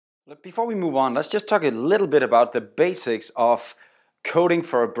Before we move on, let's just talk a little bit about the basics of coding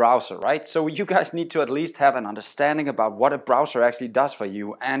for a browser, right? So you guys need to at least have an understanding about what a browser actually does for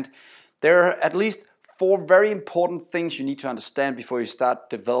you. And there are at least 4 very important things you need to understand before you start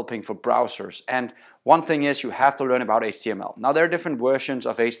developing for browsers. And one thing is you have to learn about HTML. Now there are different versions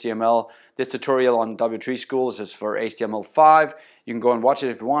of HTML. This tutorial on W3 Schools is for HTML5. You can go and watch it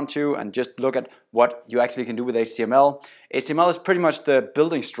if you want to and just look at what you actually can do with HTML. HTML is pretty much the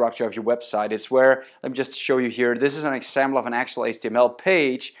building structure of your website. It's where, let me just show you here, this is an example of an actual HTML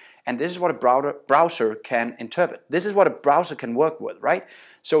page, and this is what a browser can interpret. This is what a browser can work with, right?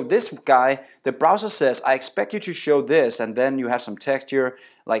 So this guy, the browser says, I expect you to show this, and then you have some text here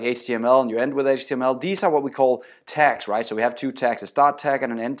like HTML and you end with HTML. These are what we call tags, right? So we have 2 tags, a start tag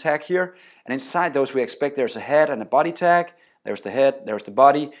and an end tag here. And inside those we expect there's a head and a body tag. There's the head, there's the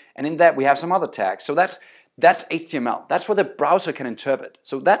body, and in that we have some other tags. So that's HTML. That's what the browser can interpret.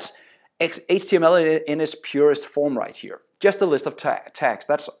 So that's HTML in its purest form right here. Just a list of tags.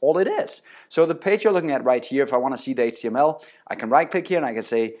 That's all it is. So the page you're looking at right here, if I want to see the HTML, I can right click here and I can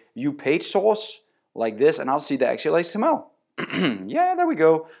say view page source like this, and I'll see the actual HTML. Yeah, there we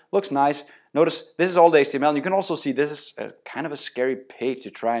go. Looks nice. Notice this is all the HTML, and you can also see this is kind of a scary page to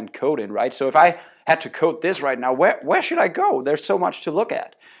try and code in, right? So if I had to code this right now, where should I go? There's so much to look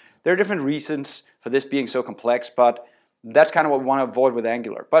at. There are different reasons for this being so complex, but that's kind of what we want to avoid with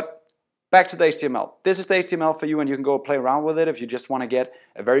Angular. But back to the HTML. This is the HTML for you, and you can go play around with it. If you just want to get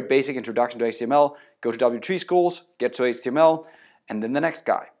a very basic introduction to HTML, go to W3 Schools, get to HTML, and then the next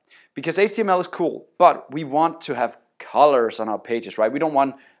guy. Because HTML is cool, but we want to have colors on our pages, right? We don't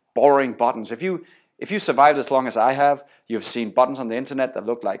want boring buttons. If you survived as long as I have, you've seen buttons on the internet that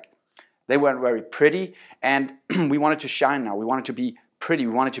look like they weren't very pretty, and we want it to shine now. We want it to be pretty.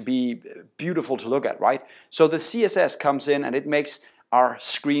 We want it to be beautiful to look at, right? So the CSS comes in and it makes our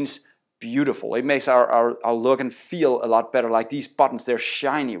screens beautiful. It makes our look and feel a lot better. Like these buttons, they're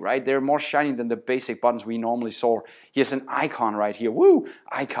shiny, right? They're more shiny than the basic buttons we normally saw. Here's an icon right here. Woo!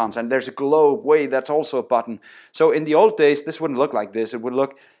 Icons. And there's a globe. Wait, that's also a button. So in the old days, this wouldn't look like this. It would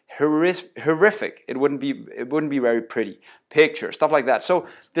look horrific. It wouldn't be very pretty. Pictures, stuff like that. So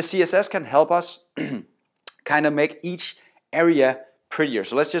the CSS can help us kind of make each area prettier.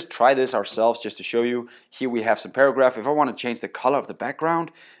 So let's just try this ourselves just to show you. Here we have some paragraph. If I want to change the color of the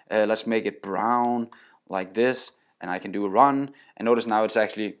background, let's make it brown like this, and I can do a run, and notice now it's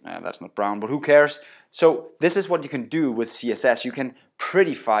actually, that's not brown, but who cares? So this is what you can do with CSS. You can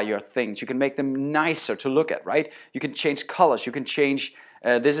prettify your things. You can make them nicer to look at, right? You can change colors. You can change,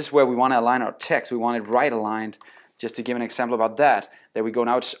 this is where we want to align our text. We want it right aligned. Just to give an example about that, there we go,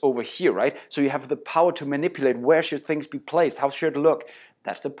 now it's over here, right? So you have the power to manipulate where should things be placed, how should it look.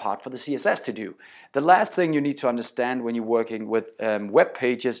 That's the part for the CSS to do. The last thing you need to understand when you're working with web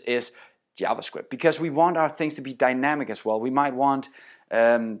pages is JavaScript, because we want our things to be dynamic as well. We might want,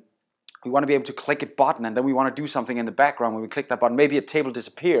 we want to be able to click a button and then we want to do something in the background when we click that button. Maybe a table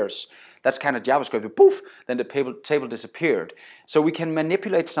disappears. That's kind of JavaScript. Poof, then the table disappeared. So we can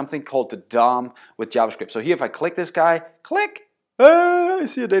manipulate something called the DOM with JavaScript. So here if I click this guy, click, I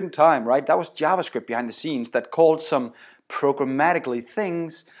see it in time, right? That was JavaScript behind the scenes that called some programmatically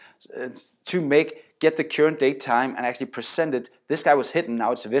things to get the current date time and actually present it. This guy was hidden,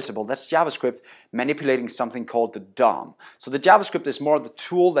 now it's visible. That's JavaScript manipulating something called the DOM. So the JavaScript is more the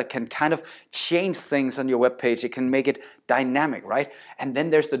tool that can kind of change things on your web page. It can make it dynamic, right? And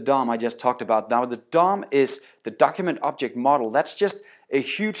then there's the DOM I just talked about. Now the DOM is the document object model. That's just a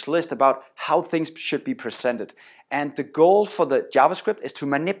huge list about how things should be presented. And the goal for the JavaScript is to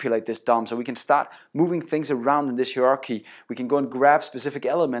manipulate this DOM so we can start moving things around in this hierarchy. We can go and grab specific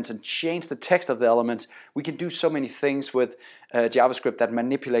elements and change the text of the elements. We can do so many things with JavaScript that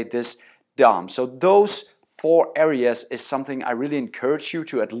manipulate this DOM. So those 4 areas is something I really encourage you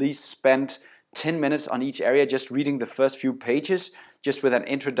to at least spend 10 minutes on each area, just reading the first few pages, just with an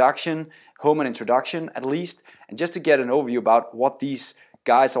introduction, home and introduction at least, and just to get an overview about what these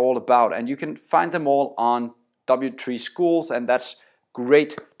guys are all about. And you can find them all on W3 Schools, and that's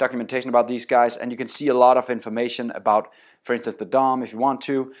great documentation about these guys, and you can see a lot of information about, for instance, the DOM if you want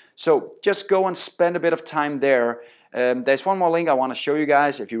to. So just go and spend a bit of time there. There's one more link I want to show you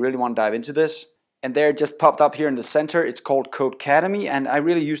guys if you really want to dive into this. And there it just popped up here in the center. It's called Codecademy, and I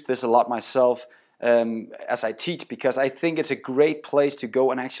really use this a lot myself as I teach, because I think it's a great place to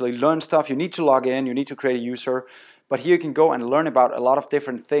go and actually learn stuff. You need to log in, you need to create a user, but here you can go and learn about a lot of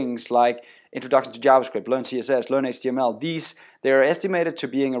different things like introduction to JavaScript, learn CSS, learn HTML. They're estimated to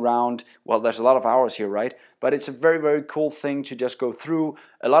being around, well, there's a lot of hours here, right? But it's a very, very cool thing to just go through.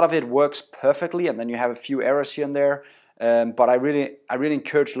 A lot of it works perfectly, and then you have a few errors here and there. but I really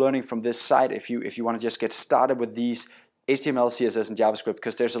encourage learning from this site if you want to just get started with these HTML, CSS, and JavaScript,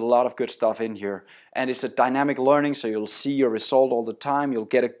 because there's a lot of good stuff in here, and it's a dynamic learning, so you'll see your result all the time. You'll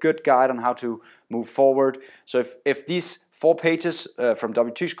get a good guide on how to move forward. So if these 4 pages from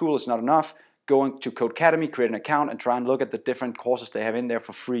W2 School is not enough, go to Codecademy, create an account, and try and look at the different courses they have in there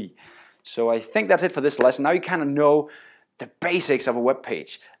for free. So I think that's it for this lesson. Now you kind of know the basics of a web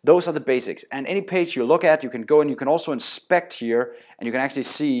page. Those are the basics, and any page you look at, you can go and you can also inspect here, and you can actually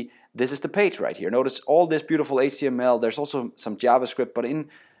see this is the page right here. Notice all this beautiful HTML. There's also some JavaScript, but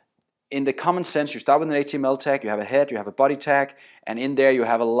in the common sense, you start with an HTML tag, you have a head, you have a body tag, and in there you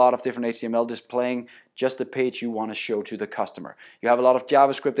have a lot of different HTML displaying just the page you want to show to the customer. You have a lot of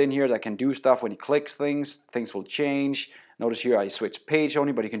JavaScript in here that can do stuff. When he clicks things will change. Notice here I switch page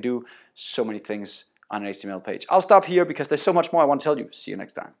only, but you can do so many things on an HTML page. I'll stop here because there's so much more I want to tell you. See you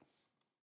next time.